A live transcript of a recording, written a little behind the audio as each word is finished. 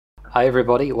Hi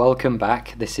everybody, welcome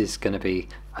back. This is going to be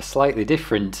a slightly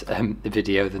different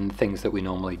video than the things that we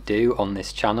normally do on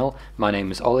this channel. My name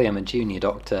is Ollie, I'm a junior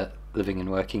doctor living and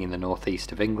working in the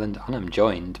northeast of England, and I'm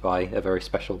joined by a very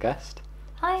special guest.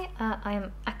 Hi,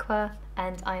 I'm Aqua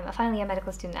and I'm a final year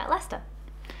medical student at Leicester.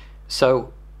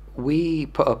 So we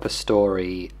put up a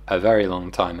story a very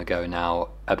long time ago now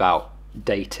about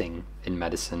dating in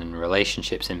medicine and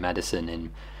relationships in medicine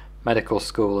in medical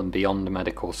school and beyond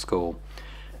medical school.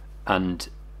 And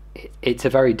it's a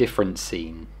very different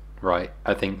scene, right?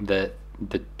 I think that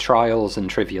the trials and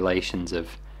tribulations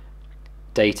of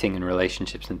dating and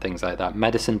relationships and things like that,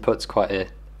 medicine puts quite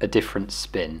a different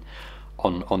spin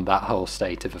on that whole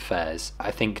state of affairs. I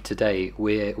think today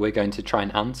we're going to try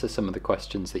and answer some of the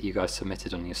questions that you guys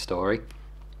submitted on your story.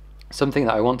 Something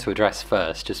that I want to address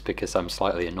first, just because I'm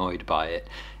slightly annoyed by it,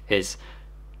 is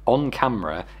on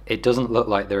camera it doesn't look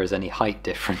like there is any height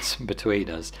difference between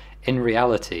us. In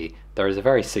reality, there is a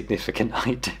very significant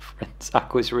height difference.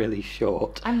 Aqua's really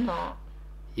short. I'm not.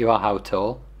 You are how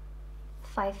tall?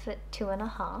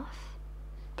 5'2.5".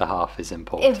 The half is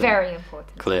important. It's very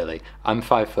important. Clearly. I'm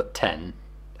 5'10"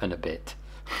 and a bit.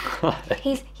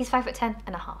 He's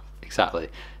 5'10.5". Exactly.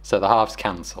 So the halves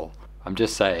cancel. I'm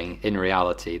just saying, in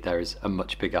reality, there is a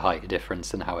much bigger height difference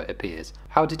than how it appears.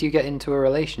 How did you get into a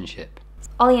relationship?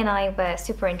 Ollie and I were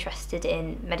super interested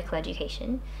in medical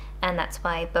education, and that's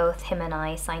why both him and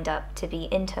I signed up to be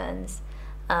interns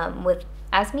with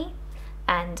ASME,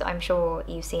 and I'm sure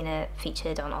you've seen it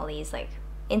featured on Ollie's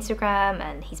Instagram,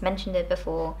 and he's mentioned it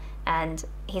before, and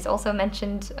he's also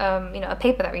mentioned a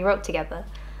paper that we wrote together,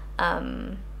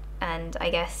 and I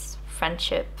guess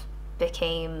friendship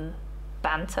became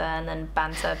banter, and then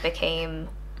banter became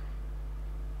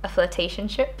a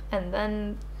flirtationship, and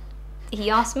then he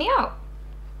asked me out.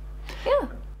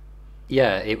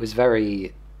 Yeah, it was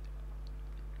very,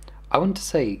 I want to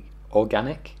say,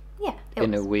 organic. Yeah,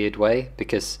 in a weird way,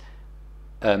 because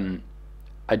I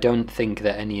don't think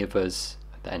that any of us,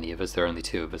 there are only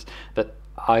two of us, that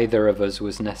either of us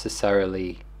was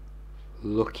necessarily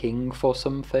looking for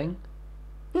something.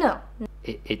 No.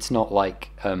 It's not like,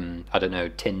 I don't know,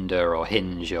 Tinder or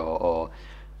Hinge or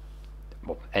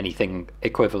anything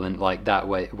equivalent like that,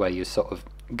 where you sort of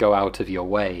go out of your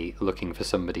way looking for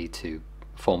somebody to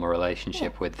form a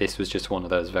relationship with. This was just one of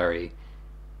those very,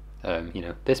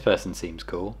 this person seems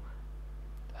cool.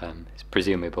 It's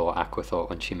presumably what Aqua thought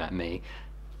when she met me,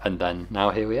 and then now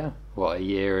here we are. What, a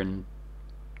year and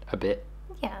a bit?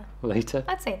 Yeah. Later.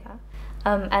 I'd say that.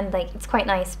 And it's quite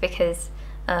nice because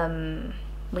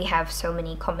we have so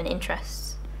many common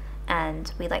interests,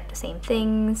 and we like the same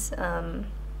things.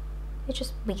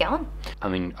 We get on. I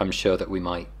mean, I'm sure that we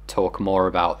might talk more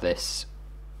about this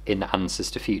in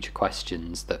answers to future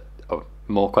questions, or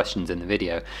more questions in the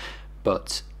video,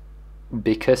 but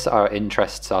because our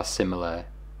interests are similar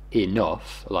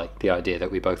enough, like the idea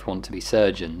that we both want to be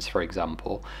surgeons, for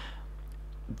example,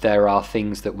 there are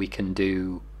things that we can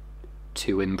do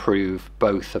to improve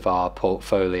both of our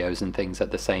portfolios and things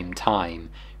at the same time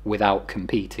without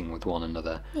competing with one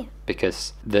another. Yeah.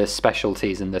 Because the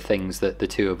specialties and the things that the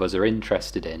two of us are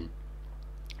interested in,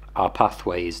 our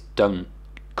pathways don't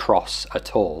cross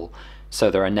at all,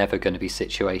 so there are never going to be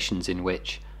situations in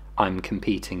which I'm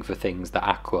competing for things that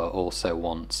Aqua also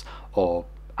wants, or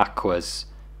Aqua's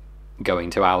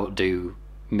going to outdo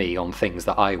me on things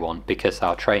that I want, because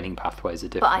our training pathways are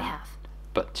different. But I have.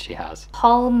 But she has.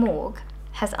 Paul Morg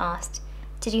has asked,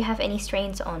 did you have any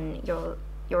strains on your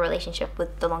relationship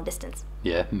with the long distance?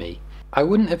 Yeah, me. I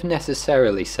wouldn't have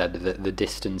necessarily said that the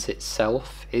distance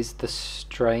itself is the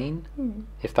strain,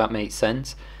 if that makes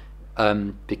sense,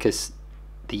 because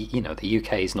the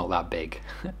UK is not that big.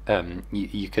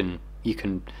 You can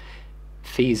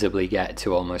feasibly get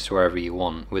to almost wherever you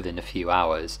want within a few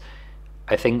hours.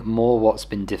 I think more what's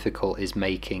been difficult is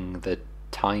making the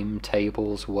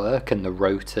timetables work and the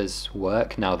rotas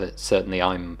work, now that certainly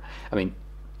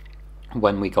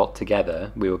when we got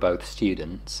together, we were both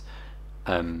students,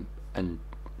 and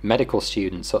medical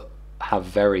students have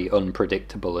very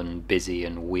unpredictable and busy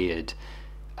and weird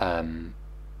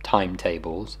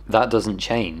timetables. That doesn't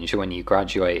change when you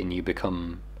graduate and you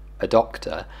become a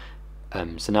doctor.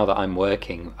 So now that I'm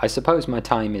working, I suppose my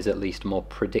time is at least more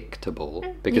predictable,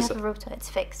 because you have a rota, it's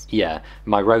fixed. Yeah,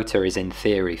 my rota is in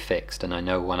theory fixed, and I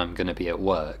know when I'm going to be at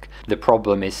work. The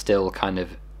problem is still kind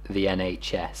of the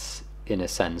NHS, in a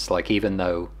sense. Even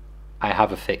though I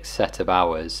have a fixed set of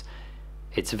hours,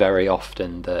 it's very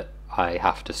often that I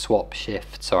have to swap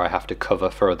shifts, or I have to cover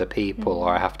for other people,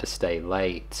 or I have to stay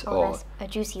late, or there's a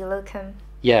juicy locum.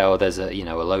 Yeah, or there's a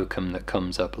locum that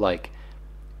comes up.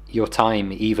 Your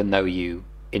time, even though you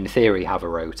in theory have a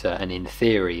rota, and in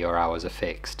theory your hours are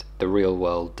fixed. The real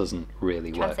world doesn't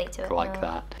really work like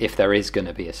that. If there is going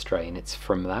to be a strain, it's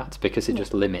from that, because it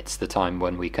just limits the time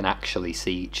when we can actually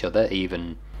see each other,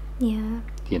 even, you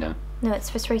know. No, it's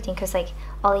frustrating because, like,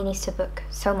 Ollie needs to book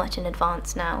so much in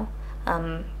advance now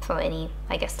for any,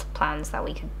 I guess, plans that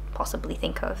we could possibly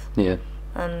think of. Yeah.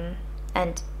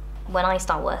 And when I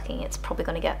start working, it's probably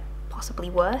going to get possibly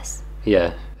worse.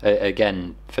 Yeah.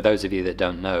 Again, for those of you that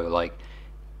don't know, like,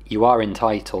 you are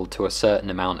entitled to a certain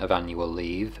amount of annual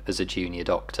leave as a junior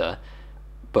doctor,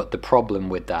 but the problem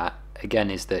with that, again,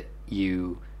 is that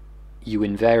you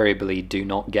invariably do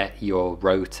not get your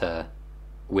rota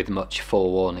with much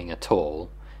forewarning at all.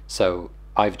 So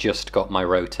I've just got my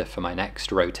rota for my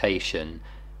next rotation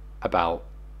about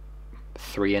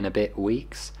 3 and a bit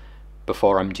weeks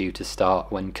before I'm due to start,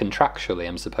 when contractually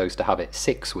I'm supposed to have it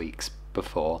 6 weeks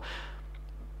before.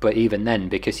 But even then,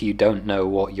 because you don't know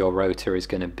what your rota is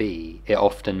going to be, it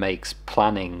often makes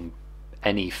planning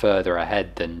any further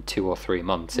ahead than 2 or 3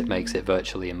 months, it makes it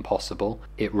virtually impossible.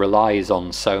 It relies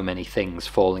on so many things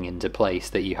falling into place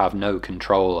that you have no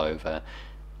control over,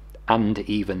 and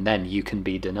even then you can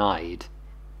be denied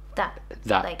that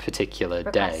like, particular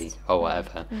request. Day or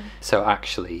whatever. So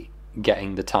actually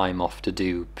getting the time off to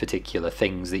do particular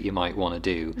things that you might want to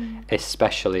do,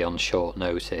 especially on short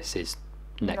notice, is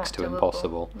next to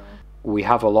impossible. No. We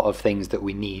have a lot of things that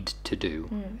we need to do,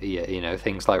 you know,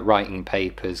 things like writing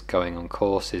papers, going on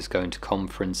courses, going to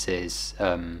conferences,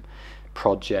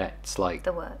 projects, like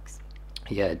the works,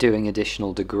 doing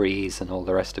additional degrees and all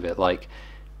the rest of it. Like,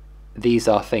 these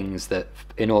are things that,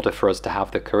 in order for us to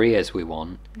have the careers we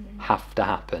want, have to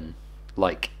happen,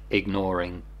 like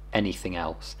ignoring anything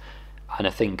else. And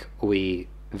I think we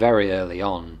very early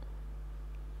on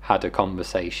had a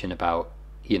conversation about,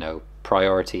 you know,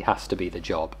 priority has to be the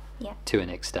job to an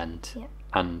extent,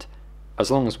 and as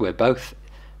long as we're both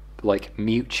like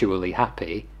mutually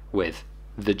happy with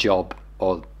the job,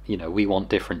 or, you know, we want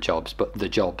different jobs, but the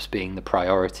jobs being the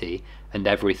priority and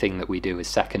everything that we do is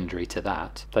secondary to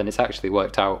that, then it's actually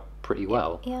worked out pretty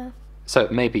well. So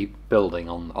maybe building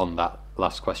on that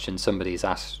last question, somebody's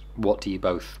asked, what do you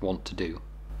both want to do?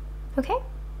 Okay.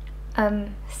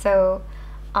 So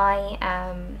I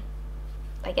am,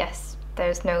 I guess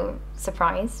there's no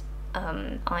surprise,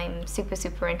 I'm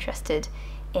super interested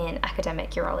in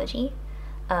academic urology,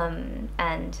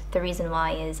 and the reason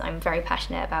why is I'm very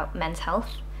passionate about men's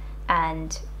health,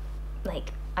 and like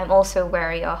I'm also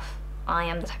wary of, I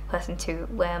am the type of person to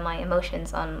wear my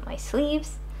emotions on my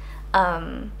sleeves,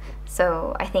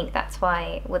 so I think that's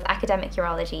why with academic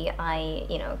urology I,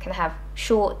 you know, can have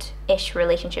short-ish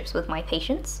relationships with my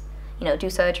patients, you know, do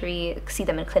surgery, see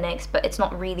them in clinics, but it's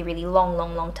not really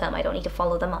long term. I don't need to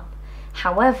follow them up.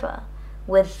 However,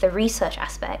 with the research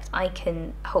aspect, I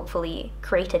can hopefully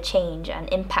create a change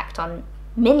and impact on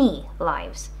many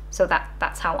lives. So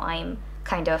that's how I'm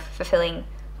kind of fulfilling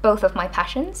both of my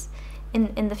passions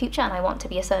in the future, and I want to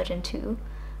be a surgeon too.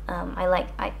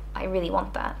 I really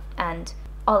want that. And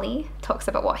Ollie talks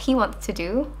about what he wants to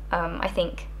do. I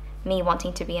think me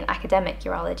wanting to be an academic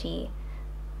urology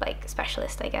like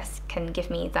specialist, I guess, can give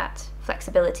me that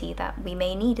flexibility that we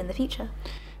may need in the future.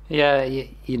 Yeah,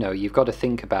 you know, you've got to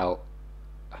think about,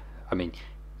 I mean,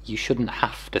 you shouldn't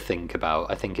have to think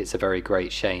about, I think it's a very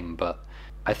great shame, but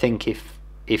I think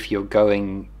if you're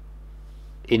going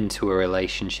into a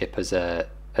relationship as a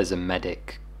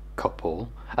medic couple,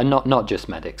 and not just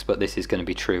medics, but this is going to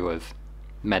be true of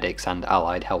medics and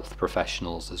allied health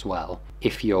professionals as well,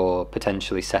 if you're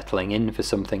potentially settling in for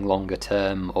something longer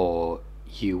term, or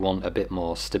you want a bit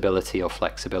more stability or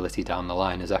flexibility down the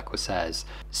line, as Aqua says,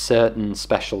 certain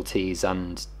specialties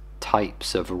and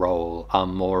types of role are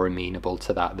more amenable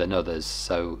to that than others.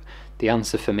 So the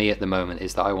answer for me at the moment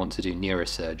is that I want to do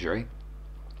neurosurgery,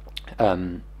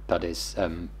 that is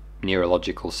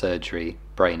neurological surgery,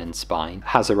 brain and spine.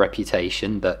 Has a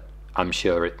reputation that I'm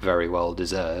sure it very well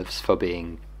deserves for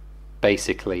being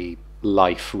basically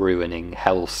life-ruining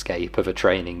hellscape of a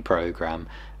training program,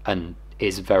 and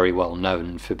is very well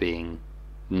known for being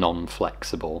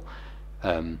non-flexible.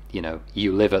 You know,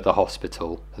 you live at the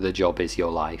hospital, the job is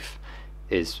your life,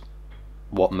 is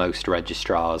what most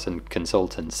registrars and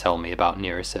consultants tell me about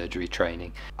neurosurgery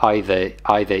training.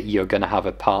 Either you're going to have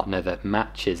a partner that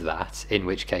matches that, in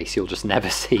which case you'll just never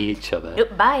see each other.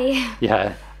 Nope, bye.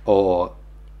 Yeah, or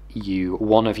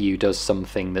one of you does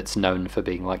something that's known for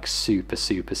being like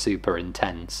super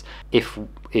intense. If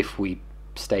we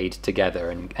stayed together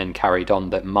and carried on,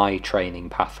 that my training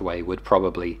pathway would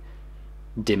probably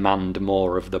demand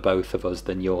more of the both of us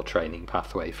than your training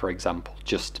pathway, for example,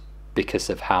 just because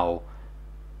of how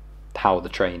the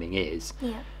training is.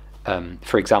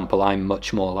 For example, I'm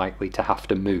much more likely to have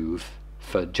to move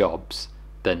for jobs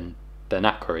than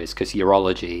Aqua is, because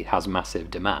urology has massive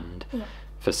demand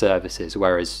for services,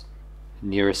 whereas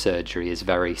neurosurgery is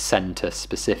very centre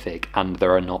specific and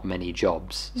there are not many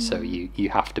jobs, so you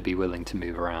have to be willing to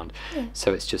move around.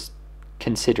 So it's just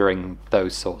considering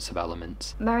those sorts of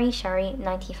elements. Murray Sherry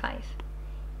 95.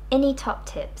 Any top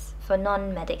tips for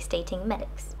non-medics dating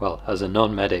medics? Well, as a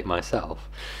non-medic myself,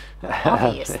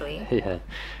 Obviously.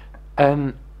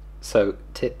 So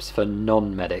tips for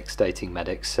non-medics dating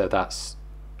medics. So that's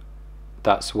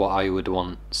what I would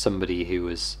want somebody who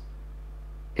was,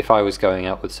 if I was going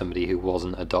out with somebody who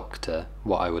wasn't a doctor,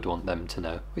 what I would want them to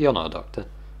know. Well, you're not a doctor.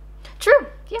 True.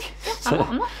 Yeah.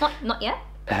 I'm not yet.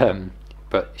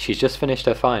 But she's just finished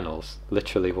her finals.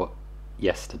 Literally,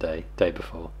 yesterday, day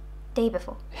before. Day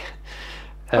before.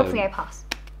 Hopefully I pass.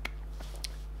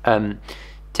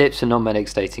 Tips for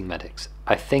non-medics dating medics.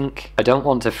 I think I don't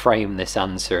want to frame this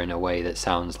answer in a way that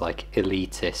sounds like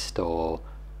elitist or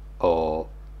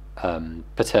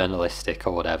paternalistic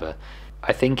or whatever.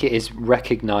 I think it is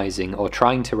recognising or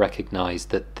trying to recognise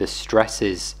that the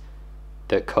stresses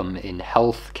that come in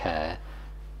healthcare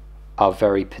are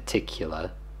very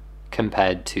particular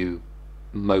compared to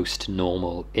most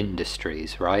normal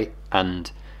industries, right?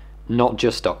 And not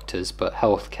just doctors, but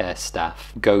healthcare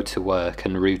staff go to work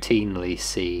and routinely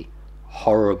see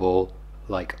horrible,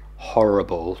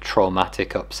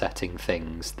 traumatic, upsetting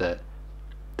things that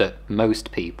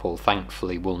most people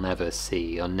thankfully will never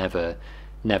see or never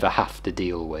have to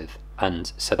deal with.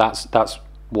 And so that's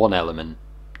one element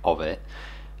of it.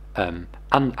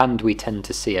 And we tend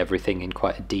to see everything in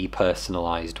quite a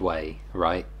depersonalized way,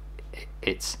 right?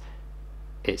 It's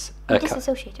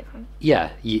disassociated from it.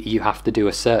 Yeah, you have to do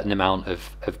a certain amount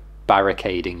of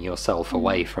barricading yourself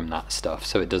away from that stuff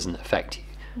so it doesn't affect you,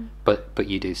 but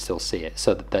you do still see it.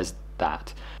 So there's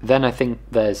that. Then I think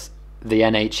there's the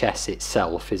NHS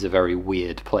itself is a very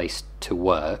weird place to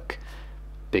work,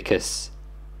 because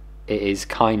it is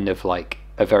kind of like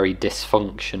a very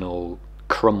dysfunctional,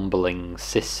 crumbling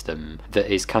system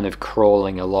that is kind of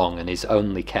crawling along and is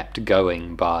only kept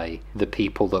going by the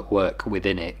people that work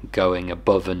within it going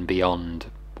above and beyond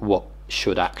what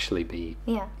should actually be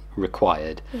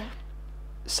required.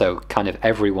 So kind of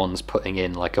everyone's putting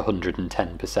in like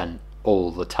 110%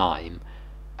 all the time,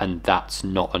 and that's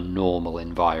not a normal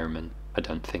environment, I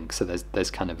don't think. So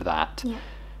there's kind of that.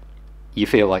 You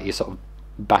feel like you're sort of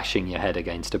bashing your head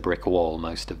against a brick wall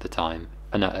most of the time.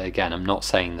 And again, I'm not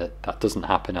saying that doesn't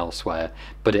happen elsewhere,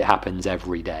 but it happens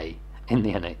every day in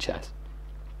the NHS.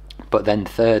 But then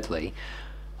thirdly,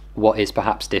 what is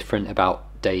perhaps different about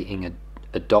dating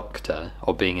a doctor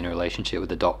or being in a relationship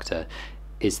with a doctor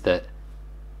is that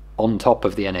on top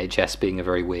of the NHS being a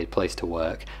very weird place to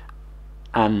work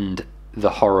and the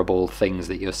horrible things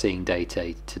that you're seeing day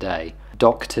to day,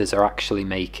 doctors are actually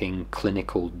making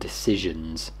clinical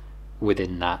decisions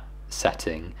within that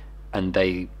setting, and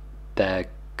their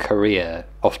career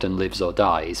often lives or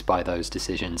dies by those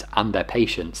decisions, and their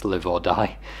patients live or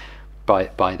die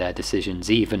by their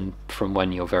decisions, even from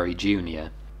when you're very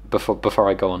junior. Before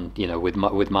I go on,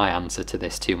 with my answer to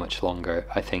this too much longer,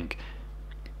 I think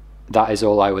that is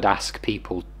all I would ask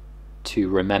people to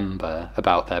remember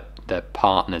about their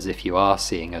partners if you are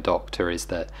seeing a doctor, is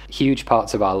that huge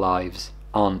parts of our lives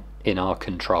aren't in our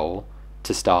control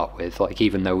to start with. Like,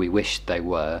 even though we wish they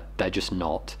were, they're just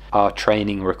not. Our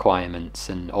training requirements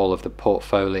and all of the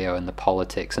portfolio and the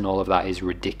politics and all of that is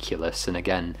ridiculous, and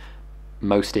again,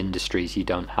 most industries you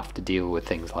don't have to deal with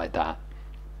things like that.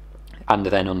 And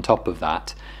then on top of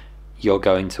that, you're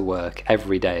going to work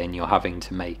every day and you're having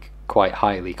to make quite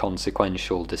highly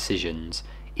consequential decisions,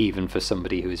 even for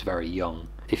somebody who is very young.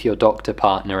 If your doctor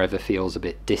partner ever feels a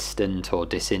bit distant or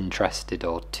disinterested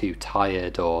or too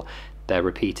tired, or they're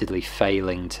repeatedly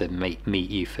failing to meet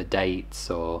you for dates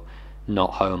or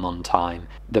not home on time,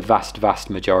 the vast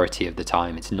majority of the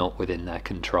time it's not within their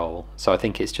control. So I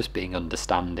think it's just being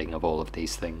understanding of all of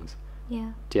these things.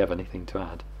 Yeah. Do you have anything to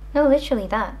add? No, literally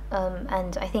that.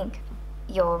 And I think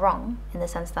you're wrong in the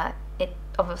sense that it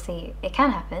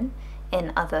can happen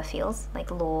in other fields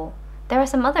like law. There are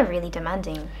some other really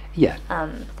demanding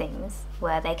things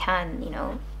where they can,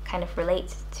 kind of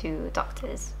relate to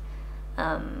doctors.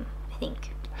 I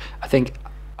think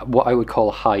what I would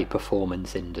call high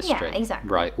performance industry. Yeah, exactly.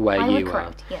 Right, where you are.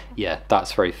 Correct, yeah,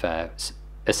 that's very fair.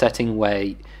 A setting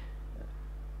where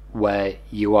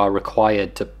you are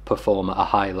required to perform at a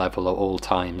high level at all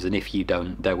times, and if you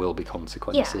don't, there will be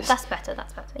consequences. Yeah, that's better.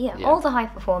 Yeah, all the high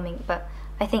performing, but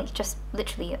I think just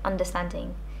literally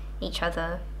understanding each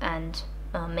other and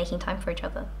making time for each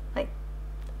other, like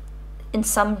in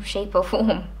some shape or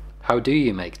form. How do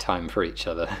you make time for each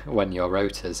other when your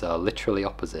rotas are literally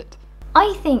opposite?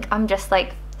 I think I'm just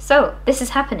like, so, this is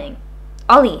happening.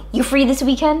 Ollie, you free this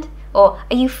weekend? Or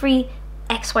are you free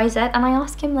XYZ? And I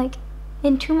ask him like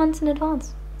in 2 months in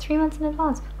advance, 3 months in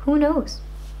advance. Who knows?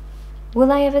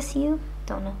 Will I ever see you?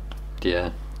 Don't know.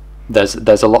 Yeah. There's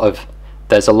a lot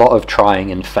of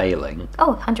trying and failing.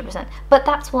 Oh, 100%. But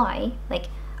that's why, like,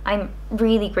 I'm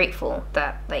really grateful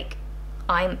that, like,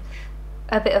 I'm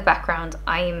a bit of background.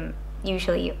 I'm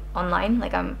usually online.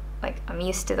 I'm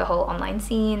used to the whole online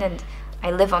scene, and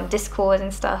I live on Discord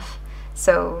and stuff.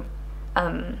 So,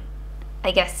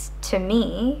 I guess to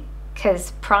me,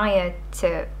 because prior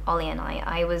to Ollie and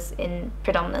I was in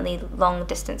predominantly long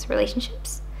distance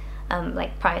relationships.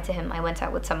 Like prior to him, I went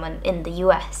out with someone in the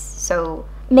US. So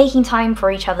making time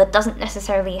for each other doesn't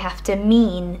necessarily have to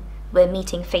mean we're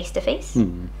meeting face to face.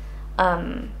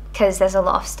 Because there's a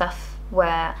lot of stuff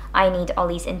where I need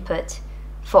Ollie's input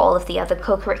for all of the other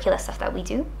co-curricular stuff that we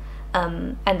do.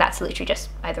 And that's literally just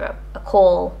either a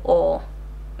call or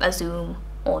a Zoom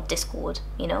or Discord,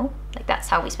 you know? Like, that's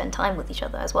how we spend time with each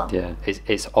other as well. Yeah,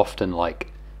 it's often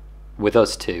like, with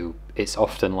us two, it's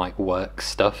often like work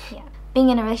stuff. Yeah. Being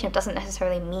in a relationship doesn't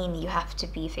necessarily mean you have to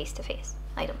be face to face,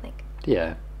 I don't think.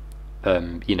 Yeah.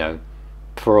 You know,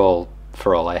 for all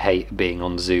I hate being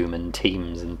on Zoom and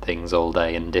Teams and things all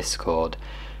day and Discord,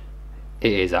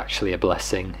 it is actually a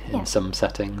blessing in some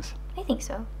settings. I think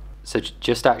so. So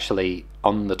just actually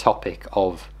on the topic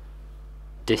of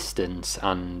distance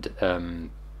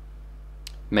and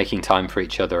making time for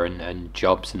each other and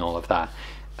jobs and all of that,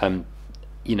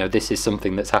 you know, this is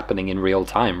something that's happening in real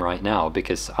time right now,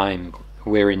 because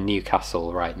we're in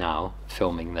Newcastle right now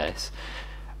filming this,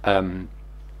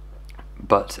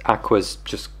 but Aqua's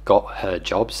just got her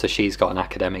job, so she's got an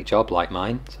academic job like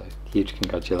mine, so huge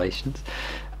congratulations.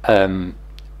 And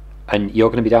you're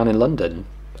going to be down in London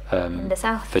in the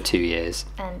south for 2 years,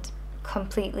 and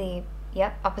completely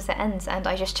opposite ends. And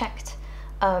I just checked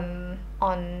on,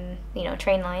 you know,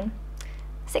 train line,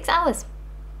 6 hours.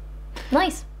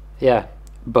 Nice. Yeah.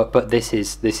 But this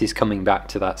is coming back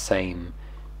to that same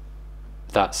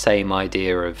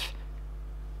idea of,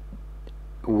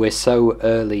 we're so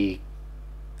early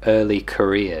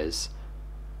careers,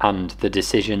 and the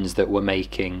decisions that we're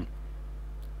making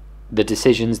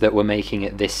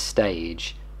at this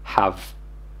stage have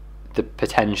the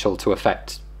potential to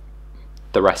affect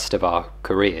the rest of our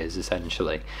careers,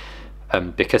 essentially.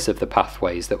 Because of the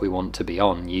pathways that we want to be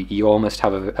on, you almost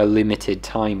have a limited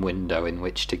time window in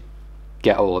which to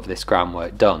get all of this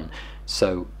groundwork done.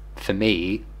 So for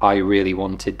me, I really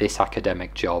wanted this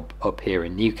academic job up here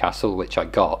in Newcastle, which I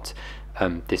got.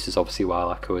 This is obviously while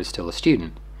Aqua was still a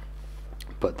student.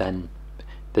 But then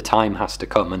the time has to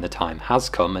come, and the time has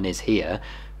come and is here,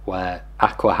 where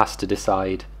Aqua has to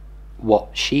decide what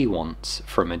she wants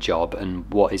from a job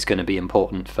and what is going to be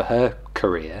important for her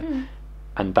career.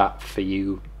 And that for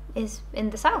you is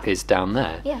in the south, is down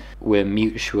there. Yeah. We're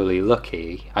mutually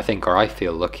lucky, I think, or I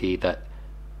feel lucky that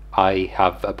I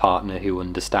have a partner who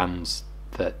understands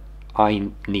that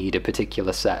I need a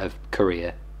particular set of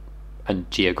career and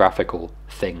geographical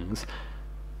things,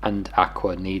 and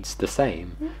Aqua needs the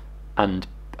same. And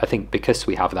I think because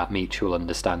we have that mutual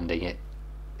understanding, it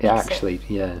actually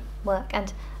work.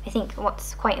 And I think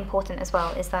what's quite important as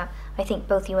well is that I think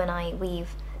both you and I, we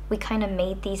kind of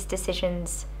made these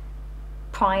decisions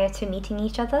prior to meeting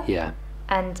each other. Yeah.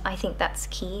 And I think that's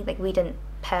key. Like, we didn't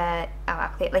pair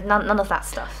our like none of that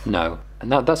stuff. No,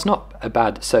 and that's not a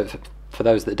bad. So for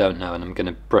those that don't know, and I'm going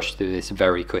to brush through this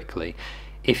very quickly,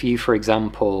 if you, for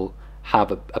example,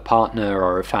 have a partner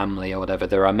or a family or whatever,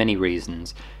 there are many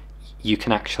reasons you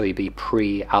can actually be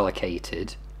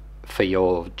pre-allocated for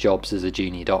your jobs as a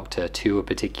junior doctor to a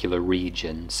particular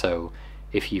region. So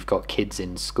if you've got kids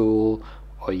in school,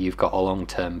 or you've got a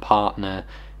long-term partner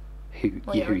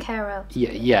you're a carer,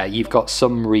 you've got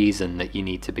some reason that you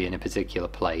need to be in a particular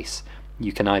place,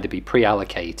 you can either be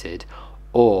pre-allocated,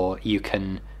 or you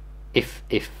can, if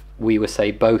we were,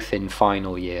 say, both in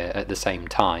final year at the same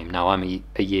time. Now I'm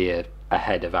a year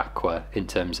ahead of Aqua in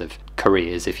terms of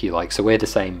careers, if you like, so we're the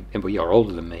same, but you're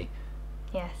older than me.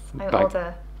 Yes, I'm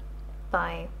older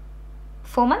by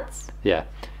 4 months. Yeah,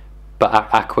 but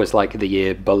Aqua's like the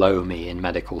year below me in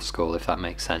medical school, if that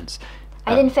makes sense.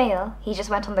 I didn't fail. He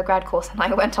just went on the grad course, and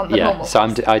I went on the normal so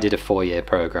course. I did a 4-year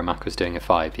program. Aqua's doing a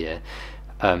 5-year.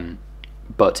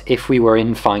 But if we were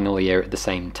in final year at the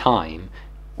same time,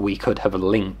 we could have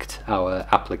linked our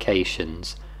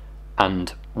applications,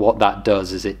 and what that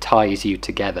does is it ties you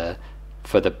together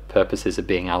for the purposes of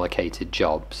being allocated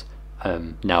jobs.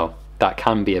 Now, that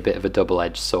can be a bit of a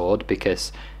double-edged sword,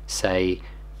 because, say,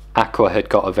 Aqua had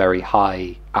got a very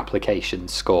high application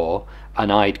score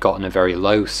and I'd gotten a very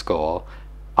low score,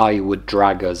 I would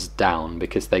drag us down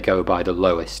because they go by the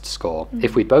lowest score.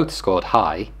 If we'd both scored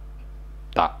high,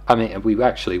 we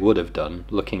actually would have done,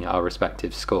 looking at our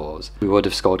respective scores, we would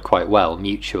have scored quite well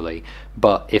mutually,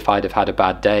 but if I'd have had a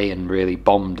bad day and really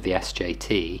bombed the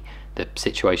SJT, the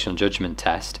situational judgment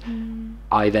test,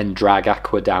 I then drag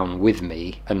Aqua down with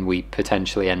me and we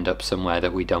potentially end up somewhere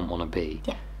that we don't want to be.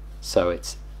 Yeah. So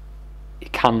it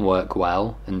can work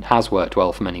well and has worked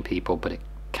well for many people, but it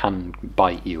can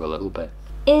bite you a little bit.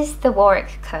 Is the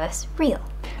Warwick curse real?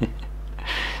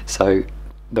 So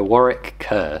the Warwick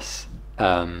curse,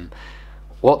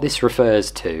 what this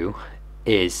refers to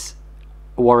is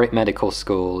Warwick Medical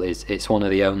School it's one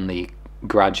of the only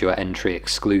graduate entry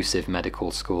exclusive medical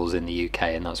schools in the UK,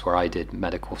 and that's where I did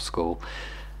medical school.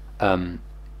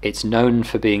 It's known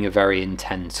for being a very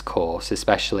intense course,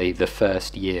 especially the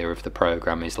first year of the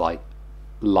program is like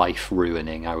life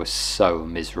ruining. I was so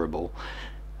miserable.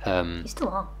 You still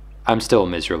are. I'm still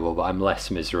miserable, but I'm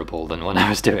less miserable than when I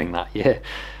was doing that year.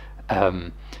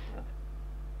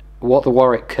 What the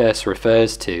Warwick curse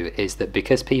refers to is that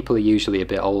because people are usually a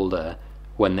bit older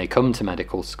when they come to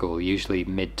medical school, usually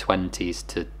mid-20s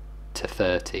to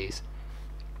 30s,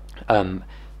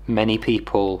 many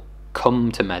people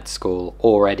come to med school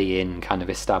already in kind of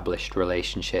established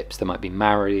relationships. They might be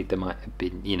married, they might have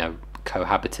been,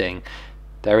 cohabiting.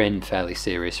 They're in fairly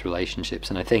serious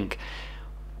relationships, and I think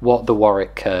what the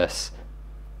Warwick curse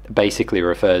basically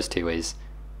refers to is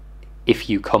if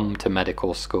you come to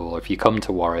medical school, or if you come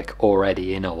to Warwick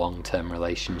already in a long-term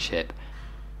relationship,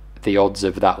 the odds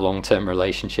of that long-term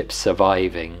relationship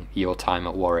surviving your time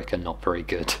at Warwick are not very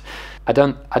good. I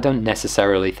don't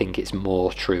necessarily think it's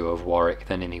more true of Warwick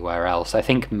than anywhere else. I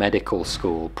think medical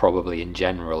school probably in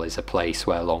general is a place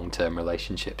where long-term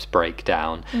relationships break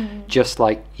down, just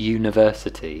like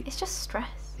university. It's just stress.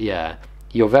 Yeah,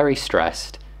 you're very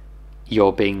stressed.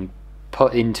 You're being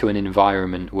put into an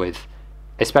environment with,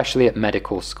 especially at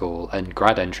medical school and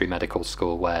grad entry medical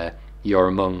school, where you're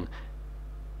among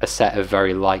a set of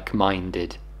very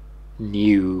like-minded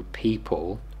new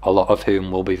people, a lot of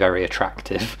whom will be very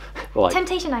attractive. Like,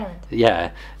 Temptation Island.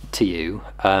 Yeah, to you.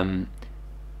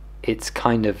 It's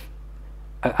kind of,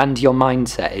 and your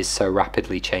mindset is so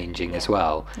rapidly changing as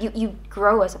well. You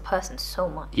grow as a person so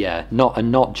much. Yeah,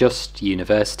 not just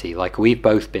university. Like, we've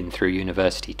both been through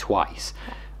university twice.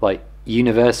 Like,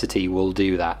 university will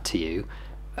do that to you.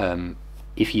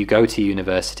 If you go to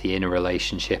university in a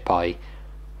relationship, I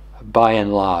by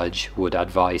and large would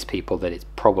advise people that it's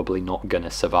probably not going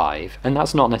to survive, and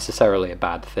that's not necessarily a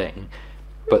bad thing,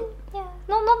 but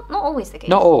not always the case.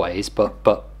 Not always, but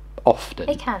often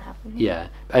it can happen. Yeah,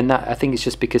 and that, I think it's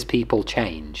just because people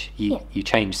change. You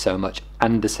change so much,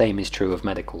 and the same is true of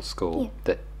medical school,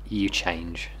 that you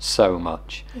change so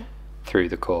much through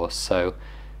the course. So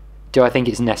do I think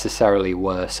it's necessarily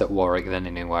worse at Warwick than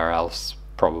anywhere else?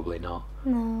 Probably not.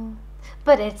 No,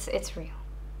 but it's real.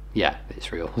 Yeah,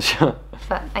 it's real.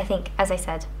 But I think, as I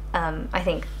said, I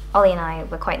think Ollie and I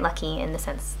were quite lucky in the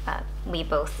sense that we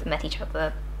both met each other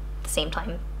at the same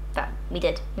time that we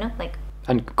did,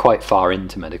 and quite far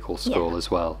into medical school as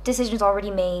well. Decisions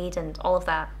already made and all of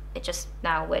that. It just,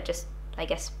 now we're just, I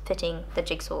guess, fitting the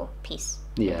jigsaw piece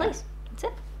in place. That's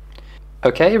it.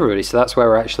 Okay, everybody, so that's where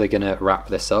we're actually going to wrap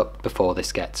this up before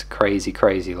this gets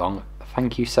crazy long.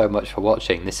 Thank you so much for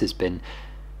watching. This has been,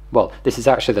 well, this is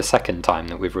actually the second time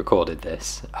that we've recorded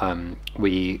this.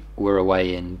 We were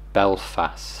away in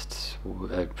Belfast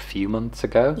a few months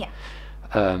ago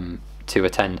to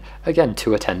attend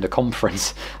a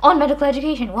conference on medical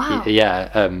education. Wow.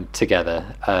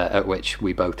 Together, at which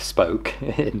we both spoke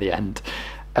in the end.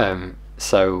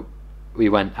 So we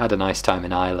had a nice time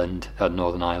in Ireland,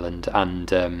 Northern Ireland,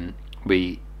 and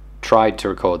we tried to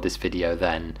record this video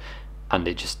then, and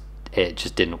it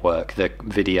just didn't work. The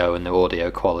video and the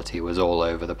audio quality was all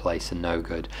over the place and no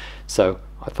good. So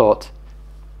I thought,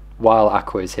 while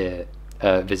Aqua is here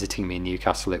visiting me in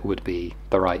Newcastle, it would be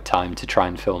the right time to try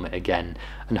and film it again,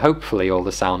 and hopefully all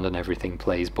the sound and everything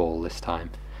plays ball this time.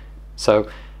 So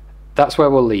that's where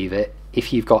we'll leave it.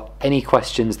 If you've got any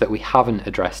questions that we haven't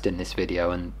addressed in this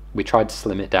video, and we tried to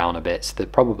slim it down a bit, so there are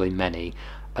probably many,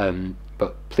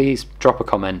 but please drop a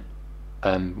comment.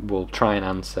 We'll try and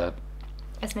answer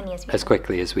as many as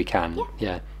quickly as we can.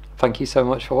 Yeah. Thank you so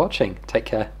much for watching. Take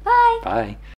care. Bye.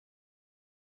 Bye.